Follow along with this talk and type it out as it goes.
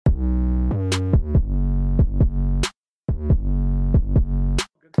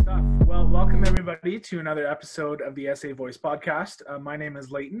everybody, to another episode of the SA Voice podcast. My name is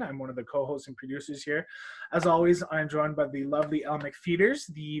Leighton. I'm one of the co-hosts and producers here. As always, I'm joined by the lovely Elle McFeeters,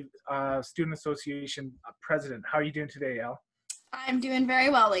 the Student Association president. How are you doing today, Elle? I'm doing very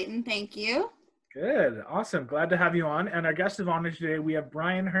well, Leighton. Thank you. Good. Awesome. Glad to have you on. And our guest of honor today, we have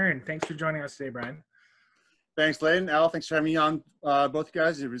Brian Hearn. Thanks for joining us today, Brian. Thanks, Leighton. Elle, thanks for having me on, both you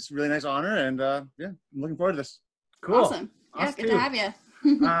guys. It was a really nice honor, and yeah, I'm looking forward to this. Cool. Awesome. Yeah, Us good too. to have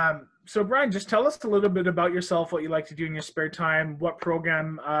you. So Brian, just tell us a little bit about yourself, what you like to do in your spare time, what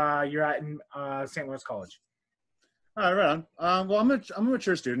program you're at in St. Lawrence College. All right, right on. Well, I'm a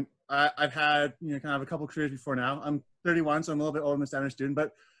mature student. I've had kind of a couple careers before now. I'm 31, so I'm a little bit older than a standard student.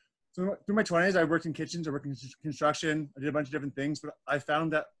 But so through my 20s, I worked in kitchens, I worked in construction, I did a bunch of different things. But I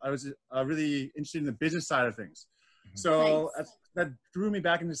found that I was really interested in the business side of things. So Nice. that drew me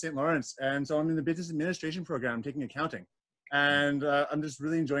back into St. Lawrence, and so I'm in the business administration program, taking accounting. And I'm just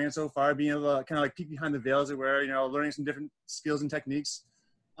really enjoying it so far, being able to kind of like peek behind the veil, as it were, learning some different skills and techniques.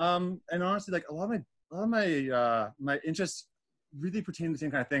 And honestly, like a lot of my interests really pertain to the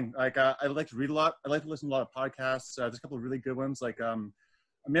same kind of thing. Like I like to read a lot. I like to listen to a lot of podcasts. There's a couple of really good ones, like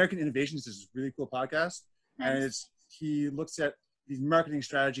American Innovations is a really cool podcast. Nice. And he looks at these marketing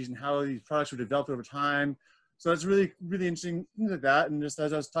strategies and how these products were developed over time. So it's really, really interesting, things like that. And just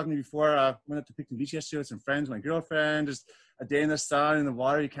as I was talking to you before, went up to Picton Beach yesterday with some friends, my girlfriend, just a day in the sun, in the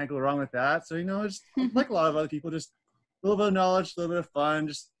water, you can't go wrong with that. So, just like a lot of other people, just a little bit of knowledge, a little bit of fun,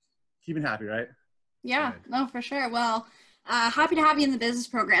 just keeping happy, right? Yeah, no, for sure. Well, happy to have you in the business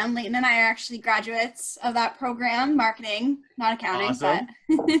program. Leighton and I are actually graduates of that program, marketing, not accounting, Awesome.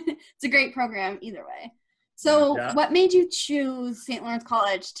 but it's a great program either way. So Yeah. what made you choose St. Lawrence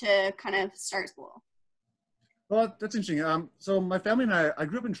College to kind of start school? Well, that's interesting. So my family and I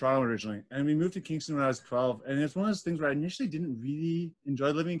grew up in Toronto originally, and we moved to Kingston when I was 12. And it's one of those things where I initially didn't really enjoy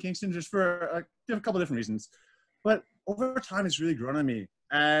living in Kingston, just for a couple of different reasons. But over time, it's really grown on me.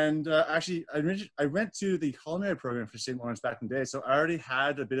 And actually, I went to the culinary program for St. Lawrence back in the day, so I already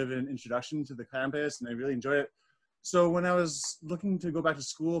had a bit of an introduction to the campus, and I really enjoyed it. So when I was looking to go back to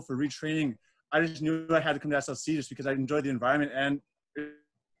school for retraining, I just knew I had to come to SLC just because I enjoyed the environment. And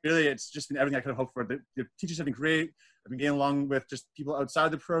really, it's just been everything I could have hoped for. The teachers have been great. I've been getting along with just people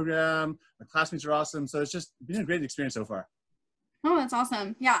outside the program. My classmates are awesome. So it's just been a great experience so far. Oh, that's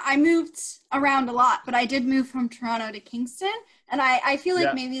awesome. Yeah, I moved around a lot, but I did move from Toronto to Kingston. And I feel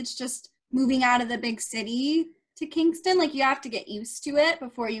like maybe it's just moving out of the big city to Kingston. Like, you have to get used to it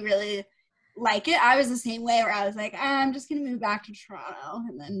before you really like it. I was the same way, where I was like, I'm just going to move back to Toronto.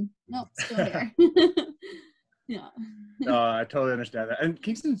 And then, nope, still here. Yeah. I totally understand that. And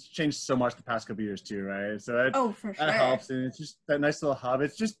Kingston's changed so much the past couple of years too, right? So For sure. that helps. And it's just that nice little hub.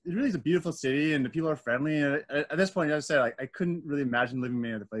 It really is a beautiful city, and the people are friendly. And at this point, as I said, I couldn't really imagine living in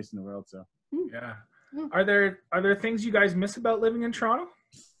any other place in the world. So Yeah. Are there things you guys miss about living in Toronto?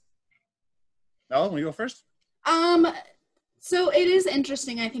 Elle, want to go first? So it is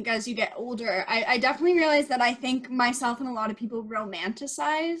interesting, I think, as you get older. I definitely realize that I think myself and a lot of people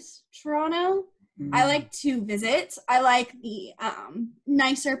romanticize Toronto. I like to visit. I like the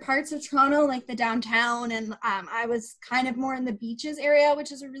nicer parts of Toronto, like the downtown, and I was kind of more in the beaches area,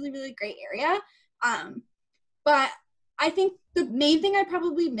 which is a really, really great area. But I think the main thing I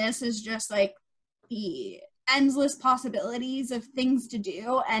probably miss is just like the endless possibilities of things to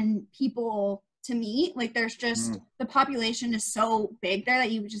do and people to meet. Like, there's just the population is so big there that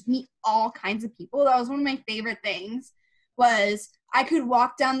you would just meet all kinds of people. That was one of my favorite things, was I could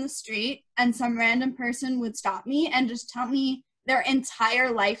walk down the street and some random person would stop me and just tell me their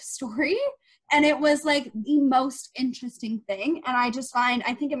entire life story. And it was like the most interesting thing. And I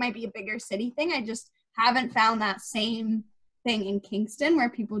think it might be a bigger city thing. I just haven't found that same thing in Kingston, where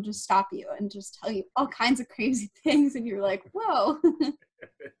people just stop you and just tell you all kinds of crazy things. And you're like, whoa.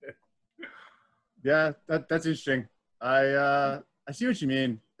 Yeah, that's interesting. I see what you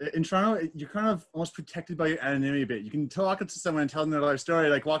mean. In Toronto, you're kind of almost protected by your anonymity a bit. You can talk to someone and tell them their life story,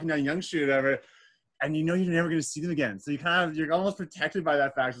 like walking down Yonge Street or whatever, and you're never going to see them again. So you're almost protected by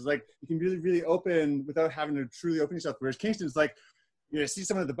that fact. It's like you can be really, really open without having to truly open yourself. Whereas Kingston's like, you see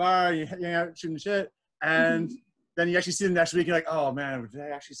someone at the bar, you hang out shooting shit, and then you actually see them next week. You're like, oh man, did I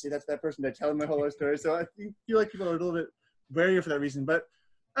actually say that to that person? Did I tell them my whole life story? So I feel like people are a little bit warier for that reason, but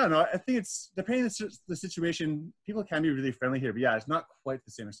I don't know. I think it's depending on the situation. People can be really friendly here, but yeah, it's not quite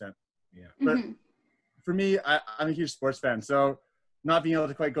the same extent. Yeah. But for me, I'm a huge sports fan, so not being able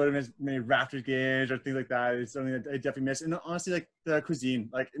to quite go to as many Raptors games or things like that is something that I definitely miss. And honestly, like the cuisine,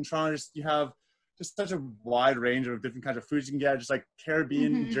 like in Toronto, you have just such a wide range of different kinds of foods you can get, just like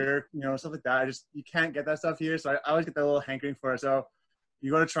Caribbean jerk, stuff like that. You can't get that stuff here, so I always get that little hankering for it. So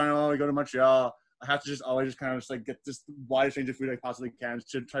you go to Toronto, you go to Montreal, I have to just always just kind of just like get just the widest range of food I possibly can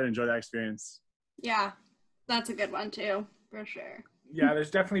to try to enjoy that experience. Yeah, that's a good one too, for sure. Yeah,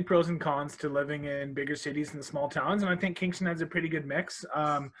 there's definitely pros and cons to living in bigger cities and the small towns, and I think Kingston has a pretty good mix.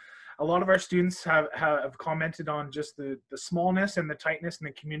 A lot of our students have commented on just the smallness and the tightness and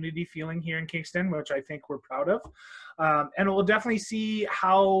the community feeling here in Kingston, which I think we're proud of. And we'll definitely see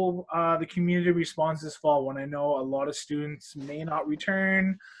how the community responds this fall, when I know a lot of students may not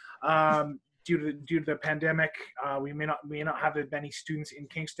return due to the pandemic. We may not have as many students in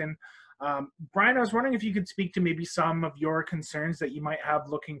Kingston. Brian, I was wondering if you could speak to maybe some of your concerns that you might have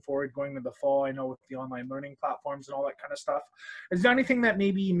looking forward going to the fall. I know with the online learning platforms and all that kind of stuff. Is there anything that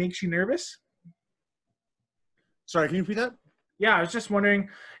maybe makes you nervous? Sorry, can you repeat that? Yeah, I was just wondering,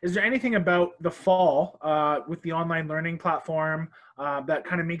 is there anything about the fall with the online learning platform that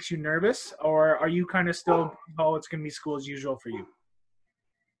kind of makes you nervous? Or are you kind of still, oh, it's going to be school as usual for you?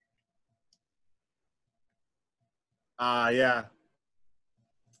 Yeah.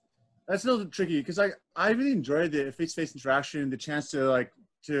 That's a little tricky because I really enjoyed the face-to-face interaction, the chance to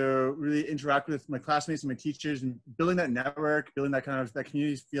really interact with my classmates and my teachers and building that network, building that kind of that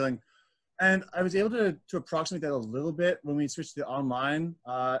community feeling. And I was able to approximate that a little bit when we switched to online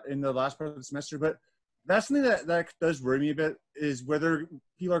in the last part of the semester. But that's something that does worry me a bit, is whether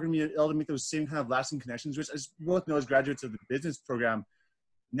people are going to be able to make those same kind of lasting connections, which, as we both know as graduates of the business program,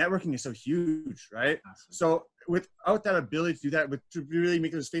 networking is so huge, right? So without that ability to do that, to really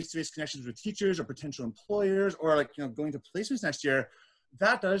make those face-to-face connections with teachers or potential employers, or going to placements next year,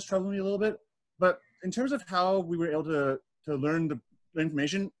 that does trouble me a little bit. But in terms of how we were able to learn the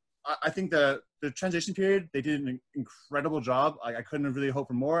information, I think the transition period, they did an incredible job. I couldn't have really hoped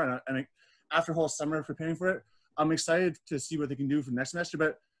for more. And after a whole summer preparing for it, I'm excited to see what they can do for next semester.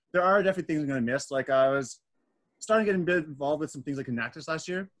 But there are definitely things I'm going to miss. Like I was starting getting a bit involved with some things like Enactus last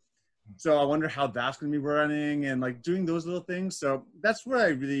year. So I wonder how that's going to be running and doing those little things. So that's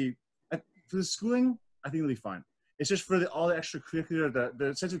where for the schooling, I think it'll be fine. It's just for all the extracurricular,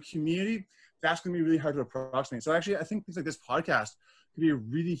 the sense of community, that's going to be really hard to approximate. So actually, I think things like this podcast could be a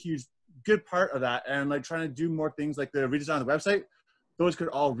really huge, good part of that. And trying to do more things like the redesign of the website, those could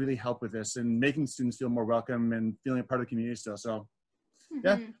all really help with this and making students feel more welcome and feeling a part of the community still. So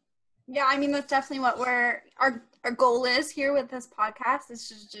yeah. Yeah, I mean, that's definitely what our goal is here with this podcast, is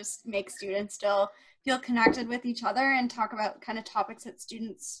to just make students still feel connected with each other and talk about kind of topics that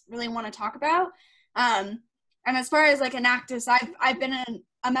students really want to talk about. And as far as Enactus, I've been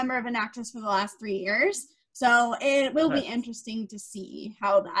a member of Enactus for the last 3 years. So it will be interesting to see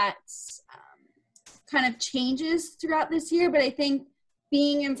how that kind of changes throughout this year. But I think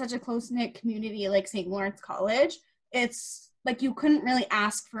being in such a close-knit community like St. Lawrence College, it's you couldn't really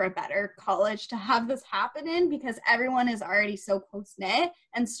ask for a better college to have this happen in, because everyone is already so close-knit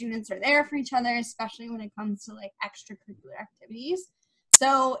and students are there for each other, especially when it comes to extracurricular activities.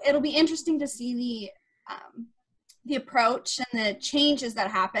 So it'll be interesting to see the approach and the changes that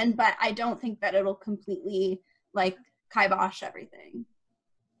happen, but I don't think that it'll completely kibosh everything.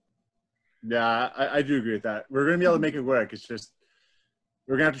 Yeah, I do agree with that. We're going to be able to make it work. It's just,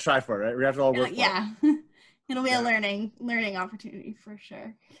 we're going to have to try for it, right? We have to all work for it. Yeah. It'll be a learning opportunity for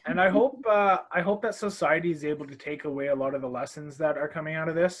sure. And I hope that society is able to take away a lot of the lessons that are coming out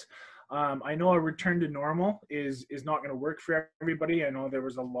of this. I know a return to normal is not going to work for everybody. I know there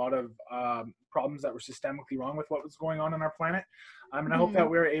was a lot of problems that were systemically wrong with what was going on our planet. And I hope that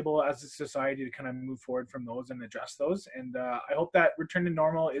we're able as a society to kind of move forward from those and address those. And I hope that return to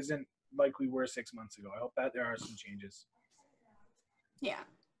normal isn't like we were 6 months ago. I hope that there are some changes. Yeah.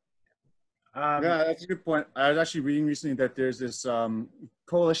 Yeah, that's a good point. I was actually reading recently that there's this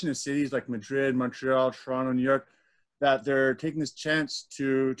coalition of cities like Madrid, Montreal, Toronto, New York, that they're taking this chance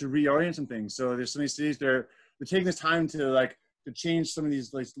to reorient some things. So there's so many cities they're taking this time to change some of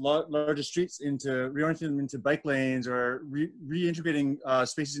these larger streets into reorienting them into bike lanes or reintegrating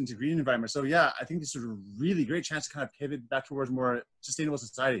spaces into green environments. So yeah, I think this is a really great chance to kind of pivot back towards more sustainable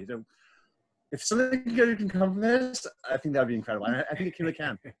society. So if something good can come from this, I think that would be incredible. I think it really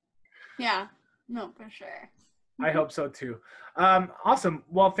can. Yeah, no, for sure. I hope so too. Awesome.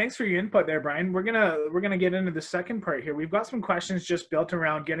 Well, thanks for your input there, Brian. We're gonna get into the second part here. We've got some questions just built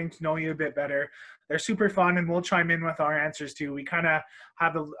around getting to know you a bit better. They're super fun, and we'll chime in with our answers too. We kind of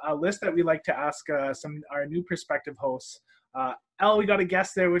have a list that we like to ask our new prospective hosts. Elle, we got a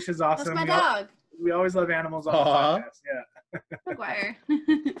guest there, which is awesome. That's my dog. We always love animals on the podcast. Yeah. McGuire.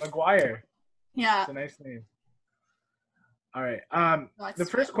 McGuire. Yeah. It's a nice name. All right. The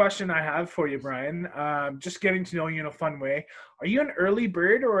first question I have for you, Brian, just getting to know you in a fun way. Are you an early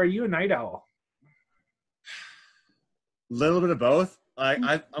bird or are you a night owl? A little bit of both. I'm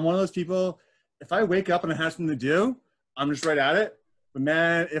one of those people, if I wake up and I have something to do, I'm just right at it. But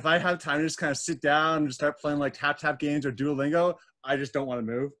man, if I have time to just kind of sit down and just start playing like tap games or Duolingo, I just don't want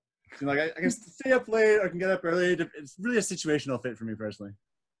to move. So, like I can stay up late or I can get up early. It's really a situational fit for me personally.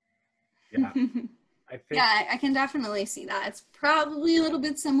 Yeah, I think. Yeah, I can definitely see that. It's probably a little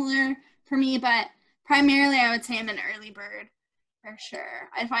bit similar for me, but primarily I would say I'm an early bird for sure.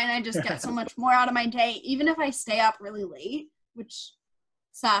 I find I just get so much more out of my day, even if I stay up really late, which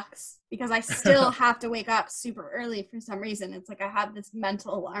sucks because I still have to wake up super early for some reason. It's like I have this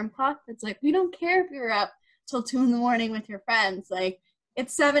mental alarm clock that's like, we don't care if you're up till 2 a.m. with your friends. Like,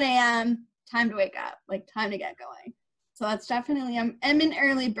 it's 7 a.m., time to wake up, like time to get going. So that's definitely, I'm an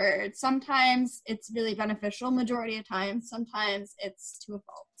early bird. Sometimes it's really beneficial, majority of times. Sometimes it's to a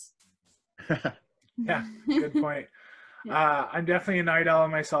fault. Yeah, good point. Yeah. I'm definitely a night owl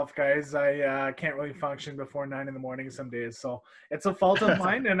myself, guys. I can't really function before 9 a.m. some days. So it's a fault of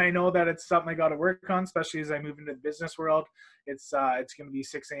mine. And I know that it's something I got to work on, especially as I move into the business world. It's going to be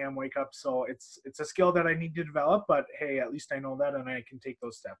 6 a.m. wake up. So it's a skill that I need to develop, but hey, at least I know that and I can take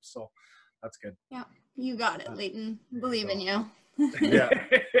those steps. So that's good. Yeah, you got it, Leighton. Believe in you. Yeah.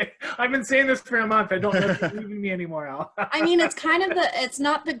 I've been saying this for a month. I don't know if you're believing me anymore, Al. I mean, it's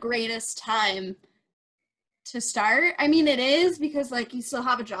not the greatest time to start. I mean, it is because like you still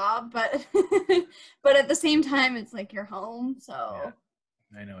have a job, but but at the same time, it's like you're home. So yeah,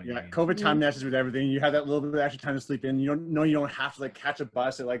 I know. What you mean. COVID time messes with everything. You have that little bit of extra time to sleep in. You don't have to like catch a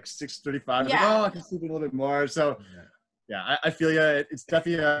bus at like 6:35. Yeah. Like, oh, I can sleep in a little bit more. So yeah, I feel you. It's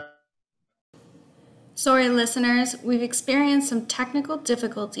definitely Sorry, listeners, we've experienced some technical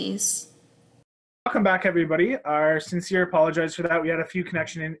difficulties. Welcome back, everybody. Our sincere apologies for that. We had a few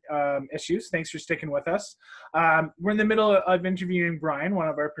connection issues. Thanks for sticking with us. We're in the middle of interviewing Brian, one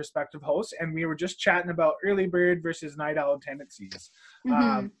of our prospective hosts, and we were just chatting about early bird versus night owl tendencies.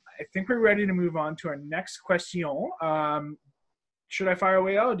 I think we're ready to move on to our next question. Should I fire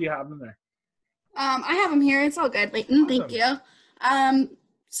away, Al, or do you have them there? I have them here. It's all good, Leighton. Awesome. Thank you.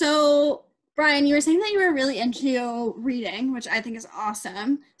 So Brian, you were saying that you were really into reading, which I think is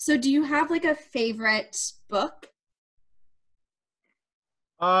awesome. So do you have like a favorite book?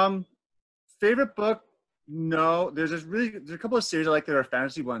 favorite book. No, there's a couple of series I like that are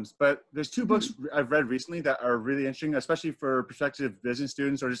fantasy ones, but there's two books I've read recently that are really interesting, especially for prospective business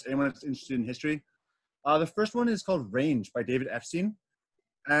students or just anyone that's interested in history. The first one is called Range by David Epstein,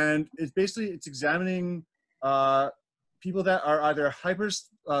 and it's examining people that are either hyper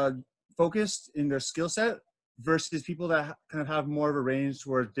focused in their skill set versus people that kind of have more of a range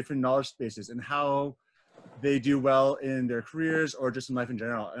towards different knowledge spaces and how they do well in their careers or just in life in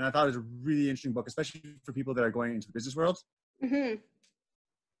general. And I thought it was a really interesting book, especially for people that are going into the business world. Mm-hmm.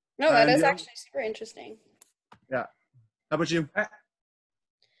 No, that is actually super interesting. Yeah. How about you? I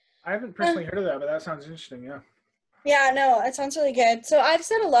haven't personally heard of that, but that sounds interesting. Yeah. Yeah, no, it sounds really good. So I've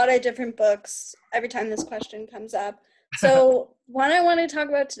said a lot of different books every time this question comes up. So one I want to talk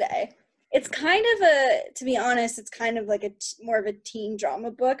about today, it's kind of to be honest, it's kind of like more of a teen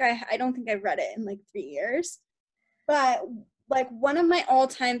drama book. I don't think I've read it in like 3 years. But like one of my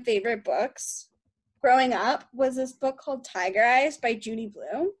all-time favorite books growing up was this book called Tiger Eyes by Judy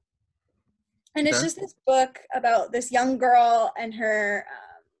Blume. And it's just this book about this young girl and her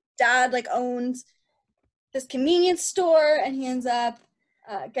dad like owns this convenience store, and he ends up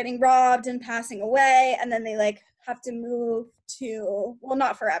getting robbed and passing away. And then they like have to move to, well,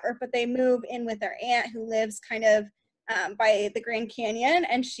 not forever, but they move in with their aunt who lives kind of by the Grand Canyon,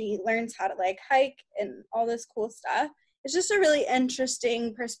 and she learns how to like hike and all this cool stuff. It's just a really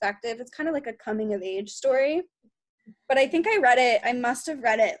interesting perspective. It's kind of like a coming of age story, but I think I must have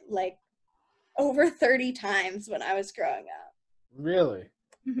read it like over 30 times when I was growing up. Really?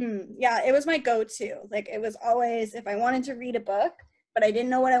 Mm-hmm. Yeah, it was my go-to. Like it was always, if I wanted to read a book, but I didn't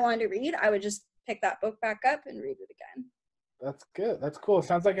know what I wanted to read, I would just pick that book back up and read it again. That's good. That's cool.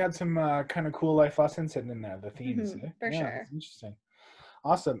 Sounds like it had some kind of cool life lessons hidden in there, the themes. For sure. That's interesting.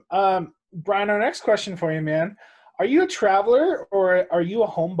 Awesome. Brian, our next question for you, man. Are you a traveler or are you a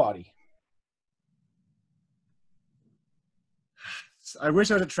homebody? I wish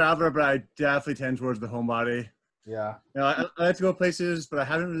I was a traveler, but I definitely tend towards the homebody. Yeah. You know, I like to go places, but I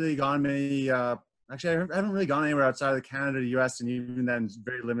haven't really gone many. Actually, I haven't really gone anywhere outside of Canada, the U.S., and even then, it's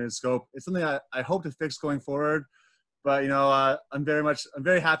very limited scope. It's something I hope to fix going forward. But you know, I'm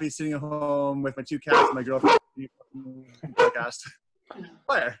very happy sitting at home with my 2 cats and my girlfriend. Podcast.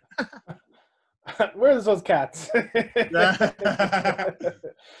 Where? Where's those cats?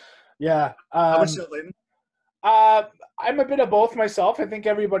 Yeah. How about you, Leighton? I'm a bit of both myself. I think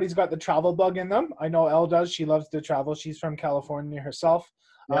everybody's got the travel bug in them. I know Elle does. She loves to travel. She's from California herself.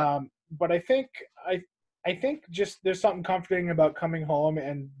 Yeah. but I think just there's something comforting about coming home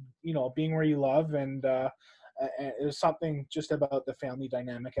and being where you love, and there's something just about the family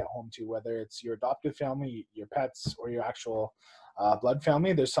dynamic at home too, whether it's your adoptive family, your pets, or your actual blood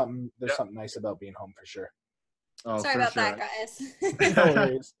family. There's something nice about being home for sure. Oh, Sorry for about sure. that, guys. No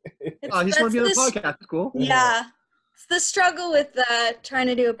worries. Oh, he's want to be on the podcast. It's cool. Yeah. It's the struggle with trying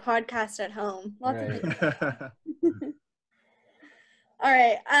to do a podcast at home. Lots of Right. things. All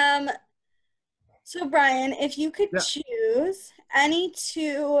right. So Brian, if you could choose any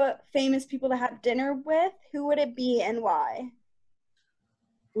two famous people to have dinner with, who would it be and why?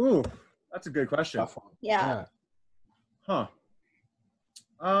 Ooh, that's a good question. Tough one. Yeah. Huh.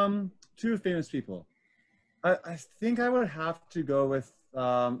 Two famous people. I think I would have to go with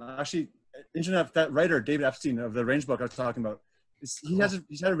actually that writer David Epstein of the Range book I was talking about.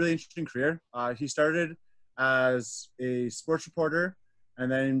 He's had a really interesting career. He started as a sports reporter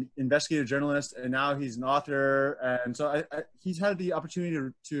and then investigative journalist, and now he's an author. And so he's had the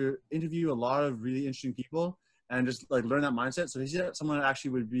opportunity to interview a lot of really interesting people and just like learn that mindset. So he's someone that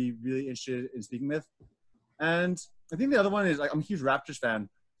actually would be really interested in speaking with. And I think the other one is, like, I'm a huge Raptors fan.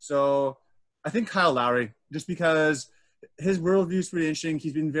 So I think Kyle Lowry, just because his worldview is pretty interesting.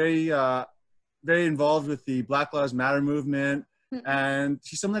 He's been very, very involved with the Black Lives Matter movement, and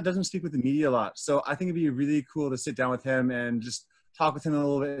he's someone that doesn't speak with the media a lot. So I think it'd be really cool to sit down with him and just talk with him a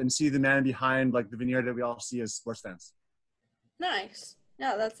little bit and see the man behind like the veneer that we all see as sports fans. Nice.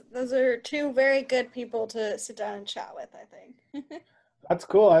 Yeah, those are two very good people to sit down and chat with, I think. That's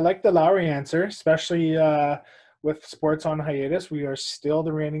cool. I like the Lowry answer, especially with sports on hiatus. We are still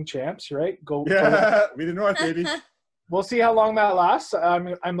the reigning champs, right? Go. We the North, baby. We'll see how long that lasts.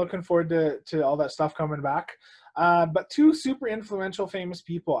 I'm looking forward to all that stuff coming back. But two super influential famous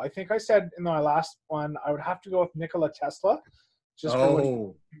people. I think I said in my last one, I would have to go with Nikola Tesla, just for what he did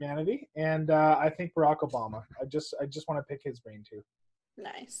for humanity, and I think Barack Obama. I just want to pick his brain too.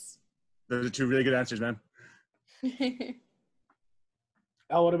 Nice. Those are two really good answers, man.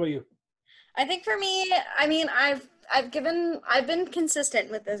 Elle, what about you? I think for me, I mean, I've been consistent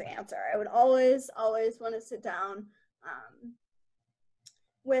with this answer. I would always want to sit down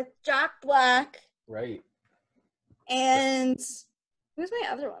with Jack Black. Right. And who's my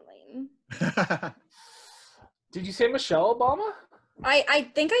other one, Leighton? Did you say Michelle Obama?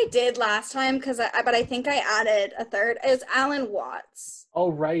 I think I did last time but I think I added a third. It was Alan Watts. Oh,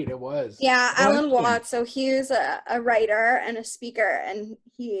 right, it was. Yeah, Alan Watts. So he is a writer and a speaker, and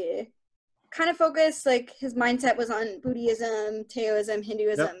he kind of focused, like, his mindset was on Buddhism, Taoism,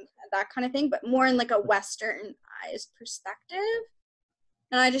 Hinduism, that kind of thing, but more in like a Westernized perspective.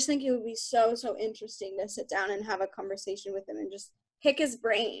 And I just think it would be so interesting to sit down and have a conversation with him and just pick his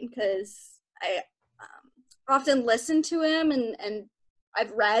brain, because I often listen to him, and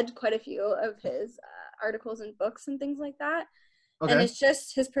I've read quite a few of his articles and books and things like that. Okay. And it's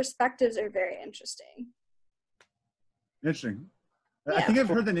just, his perspectives are very interesting. Interesting. Yeah. I think I've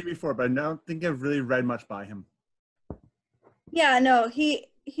heard the name before, but I don't think I've really read much by him. Yeah, no,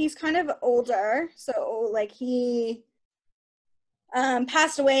 he's kind of older. So, like, he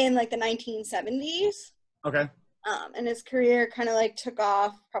passed away in, like, the 1970s. Okay. And his career kind of, like, took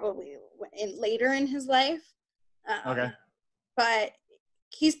off probably later in his life. Okay. But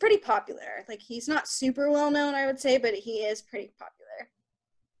he's pretty popular. Like, he's not super well known, I would say, but he is pretty popular.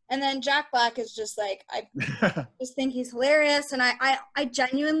 And then Jack Black is just, like, I just think he's hilarious. And I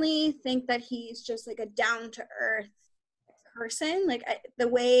genuinely think that he's just, like, a down-to-earth person. Like, the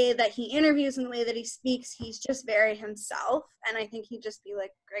way that he interviews and the way that he speaks, he's just very himself. And I think he'd just be,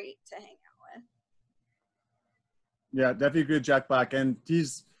 like, great to hang out with. Yeah, definitely agree with Jack Black. And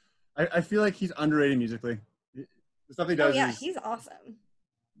I feel like he's underrated musically. The stuff he does is he's awesome.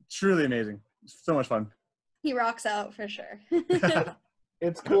 Truly amazing. It's so much fun. He rocks out for sure.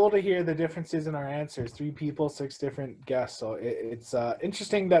 It's cool to hear the differences in our answers. 3 people, 6 different guests. So it's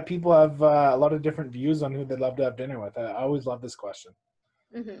interesting that people have a lot of different views on who they'd love to have dinner with. I always love this question.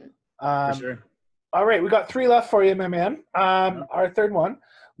 Mm-hmm. For sure. All right, we got 3 left for you, my man. Our third one.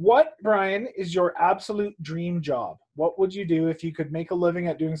 What, Brian, is your absolute dream job? What would you do if you could make a living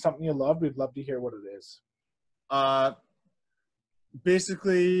at doing something you love? We'd love to hear what it is.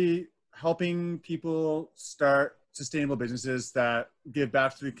 Basically helping people start sustainable businesses that give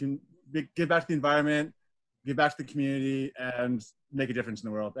back to the environment, give back to the community, and make a difference in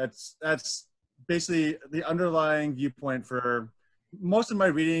the world. That's basically the underlying viewpoint for most of my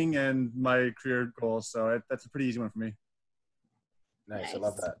reading and my career goals. So that's a pretty easy one for me. Nice. I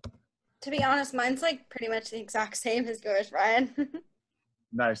love that. To be honest, mine's like pretty much the exact same as yours, Ryan.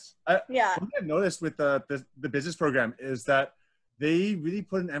 Nice. Yeah. One thing I've noticed with the business program is that they really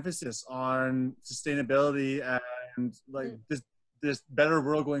put an emphasis on sustainability and like this better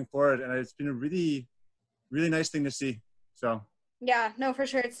world going forward. And it's been a really, really nice thing to see. So Yeah, no, for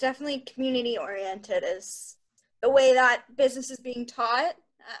sure. It's definitely community oriented is the way that business is being taught.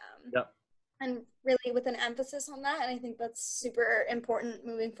 Yep. And really with an emphasis on that. And I think that's super important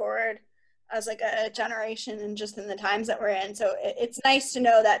moving forward as like a generation and just in the times that we're in. So it's nice to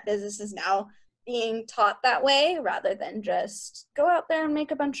know that business is now being taught that way rather than just go out there and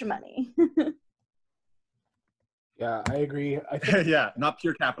make a bunch of money. Yeah, I agree. I think yeah, not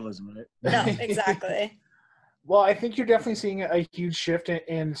pure capitalism, right? No, exactly. well, I think you're definitely seeing a huge shift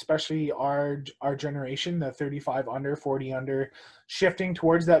in especially our generation, the 35 under, 40 under, shifting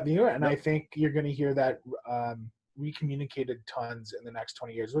towards that view. And I think you're going to hear that recommunicated tons in the next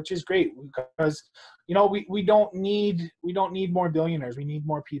 20 years, which is great because, you know, we don't need more billionaires. We need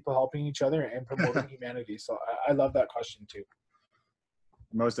more people helping each other and promoting humanity. So I love that question too.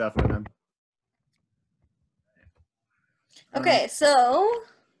 Most definitely, man. Okay, so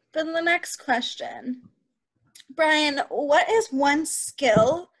for the next question, Brian, what is one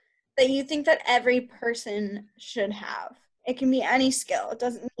skill that you think that every person should have? It can be any skill. It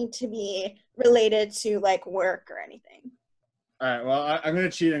doesn't need to be related to like work or anything. All right, well, I'm going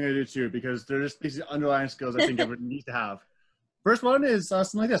to cheat. I'm going to do two because they're just these underlying skills I think everyone needs to have. First one is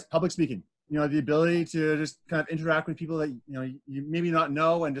something like this, public speaking. You know, the ability to just kind of interact with people that, you know, you maybe not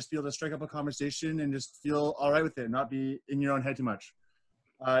know and just be able to strike up a conversation and just feel all right with it, not be in your own head too much.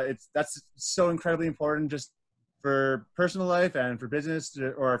 That's so incredibly important just for personal life and for business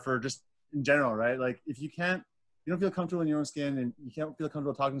or for just in general, right? Like if you don't feel comfortable in your own skin and you can't feel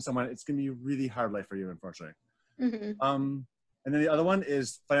comfortable talking to someone, it's going to be a really hard life for you, unfortunately. Mm-hmm. And then the other one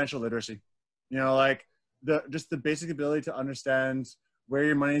is financial literacy. You know, like just the basic ability to understand where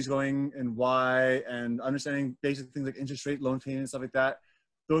your money is going and why, and understanding basic things like interest rate, loan payment, and stuff like that.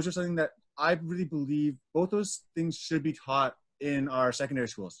 Those are something that I really believe both those things should be taught in our secondary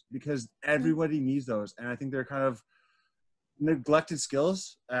schools because everybody needs those. And I think they're kind of neglected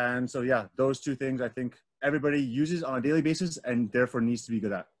skills. And so, yeah, those two things I think everybody uses on a daily basis and therefore needs to be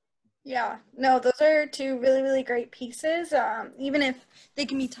good at. Yeah, no, those are two really, really great pieces. Even if they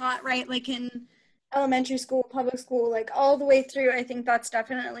can be taught, right, like in elementary school, public school, like all the way through, I think that's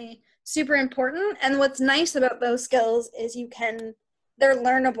definitely super important. And what's nice about those skills is they're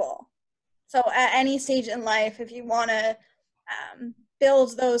learnable. So at any stage in life, if you want to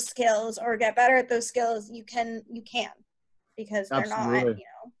build those skills or get better at those skills, you can because they're Absolutely. not,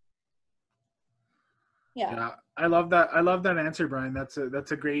 Yeah, I love that. I love that answer, Brian. That's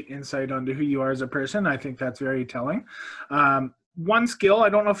a great insight onto who you are as a person. I think that's very telling. One skill, I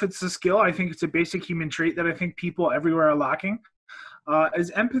don't know if it's a skill, I think it's a basic human trait that I think people everywhere are lacking, is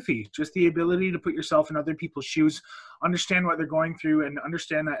empathy. Just the ability to put yourself in other people's shoes, understand what they're going through, and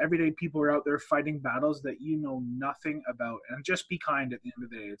understand that everyday people are out there fighting battles that you know nothing about. And just be kind at the end of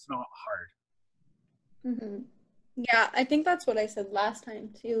the day. It's not hard. Mm-hmm. Yeah, I think that's what I said last time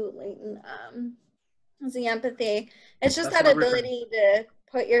too, Leighton. Is the empathy. It's just that ability to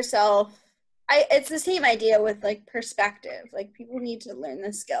put yourself. It's the same idea with like perspective. Like people need to learn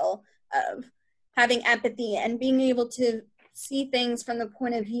the skill of having empathy and being able to see things from the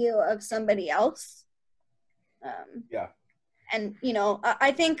point of view of somebody else. Yeah. And, you know,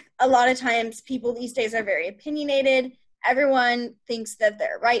 I think a lot of times people these days are very opinionated. Everyone thinks that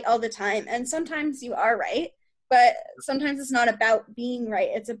they're right all the time. And sometimes you are right. But sometimes it's not about being right.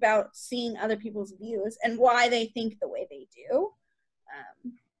 It's about seeing other people's views and why they think the way they do.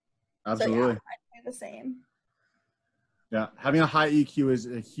 Absolutely. So yeah, I'd say the same. Yeah, having a high EQ is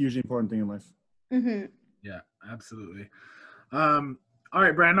a hugely important thing in life. Mm-hmm. Yeah, absolutely. All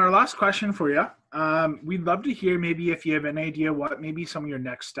right, Brandon, our last question for you. We'd love to hear maybe if you have an idea what maybe some of your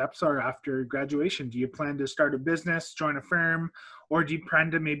next steps are after graduation. Do you plan to start a business, join a firm, or do you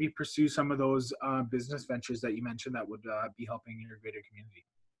plan to maybe pursue some of those business ventures that you mentioned that would be helping your greater community?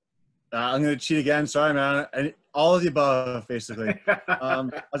 I'm going to cheat again. Sorry, man. And all of the above, basically. I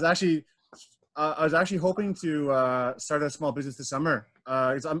was actually hoping to start a small business this summer.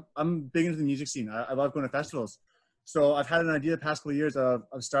 Because I'm big into the music scene. I love going to festivals. So I've had an idea the past couple of years of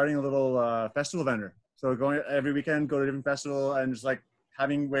starting a little festival vendor. So going every weekend, go to a different festival and just like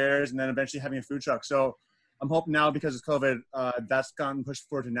having wares and then eventually having a food truck. So I'm hoping now because of COVID, that's gotten pushed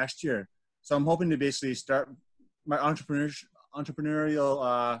forward to next year. So I'm hoping to basically start my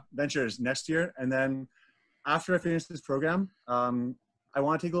entrepreneurial ventures next year. And then after I finish this program, I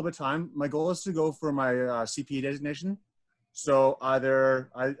want to take a little bit of time. My goal is to go for my CPA designation. So either,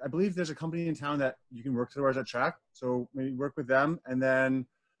 I believe there's a company in town that you can work towards that track. So maybe work with them and then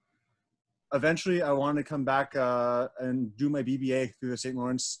eventually I want to come back and do my BBA through the St.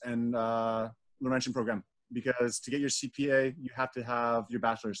 Lawrence and Laurentian program, because to get your CPA, you have to have your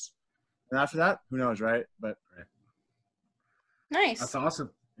bachelor's. And after that, who knows, right? But Nice. That's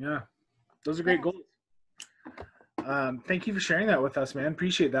awesome. Yeah, those are great goals. Thank you for sharing that with us, man.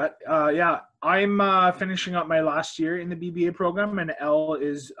 Appreciate that. Yeah, I'm finishing up my last year in the BBA program, and Elle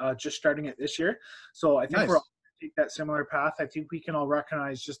is just starting it this year. So I think Nice. we're all going to take that similar path. I think we can all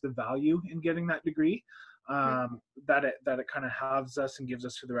recognize just the value in getting that degree, that it kind of halves us and gives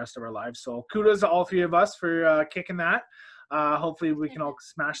us for the rest of our lives. So kudos to all three of us for kicking that. Hopefully we can all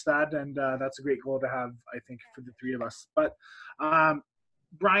smash that, and that's a great goal to have, I think, for the three of us. But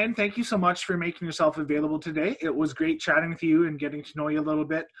Brian, thank you so much for making yourself available today. It was great chatting with you and getting to know you a little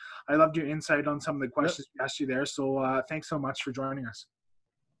bit. I loved your insight on some of the questions we asked you there. So thanks so much for joining us.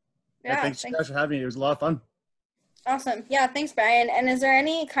 Yeah, thanks guys for having me. It was a lot of fun. Awesome. Yeah, thanks, Brian. And is there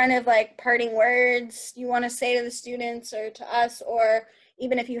any kind of like parting words you want to say to the students or to us, or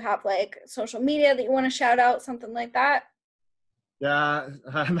even if you have like social media that you want to shout out, something like that? Yeah,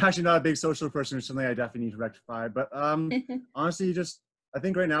 I'm actually not a big social person, which is something I definitely need to rectify. But honestly, I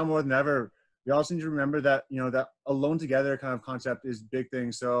think right now more than ever, we also need to remember that, that alone together kind of concept is a big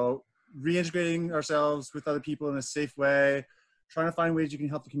thing. So reintegrating ourselves with other people in a safe way, trying to find ways you can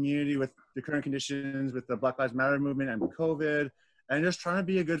help the community with the current conditions, with the Black Lives Matter movement and with COVID, and just trying to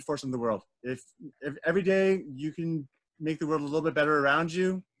be a good force in the world. If every day you can make the world a little bit better around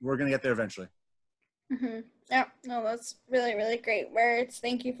you, we're going to get there eventually. Yeah, no, that's really, really great words.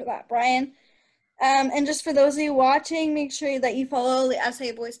 Thank you for that, Brian. And just for those of you watching, make sure that you follow the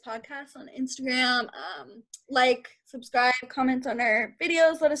SA Voice podcast on Instagram. Like, subscribe, comment on our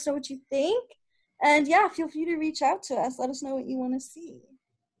videos. Let us know what you think. And yeah, feel free to reach out to us. Let us know what you want to see.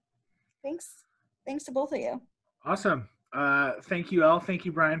 Thanks. Thanks to both of you. Awesome. Thank you, Elle. Thank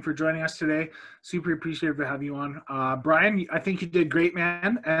you, Brian, for joining us today. Super appreciative to have you on. Brian, I think you did great,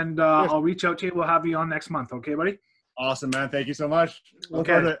 man. And I'll reach out to you. We'll have you on next month. Okay, buddy? Awesome, man. Thank you so much.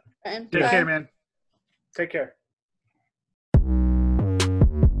 Okay. Take care, man. Take care.